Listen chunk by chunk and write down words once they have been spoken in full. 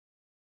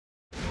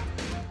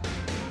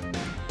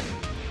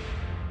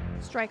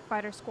Strike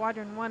Fighter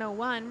Squadron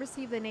 101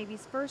 received the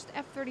Navy's first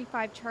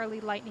F-35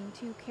 Charlie Lightning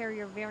II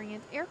carrier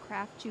variant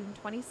aircraft June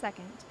 22nd.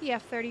 The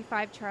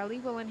F-35 Charlie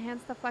will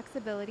enhance the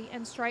flexibility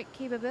and strike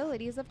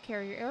capabilities of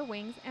carrier air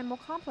wings and will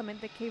complement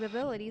the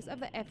capabilities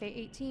of the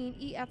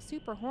F-A-18 EF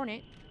Super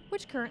Hornet,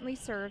 which currently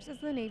serves as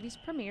the Navy's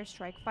premier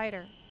strike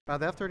fighter. The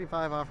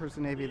F-35 offers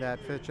the Navy that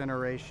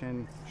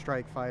fifth-generation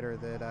strike fighter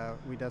that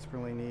we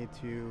desperately need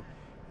to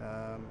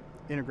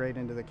integrate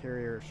into the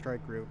carrier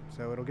strike group.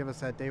 So it'll give us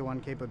that day one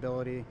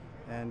capability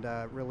and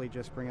really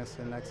just bring us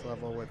to the next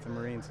level with the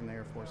Marines and the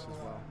Air Force as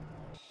well.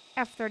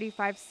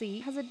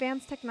 F-35C has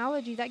advanced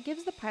technology that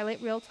gives the pilot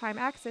real-time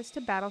access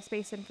to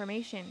battlespace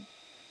information.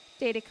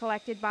 Data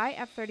collected by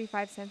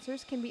F-35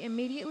 sensors can be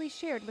immediately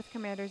shared with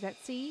commanders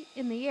at sea,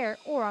 in the air,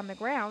 or on the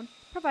ground,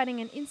 providing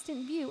an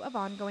instant view of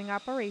ongoing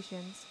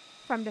operations.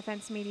 From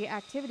Defense Media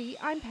Activity,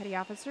 I'm Petty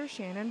Officer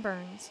Shannon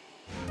Burns.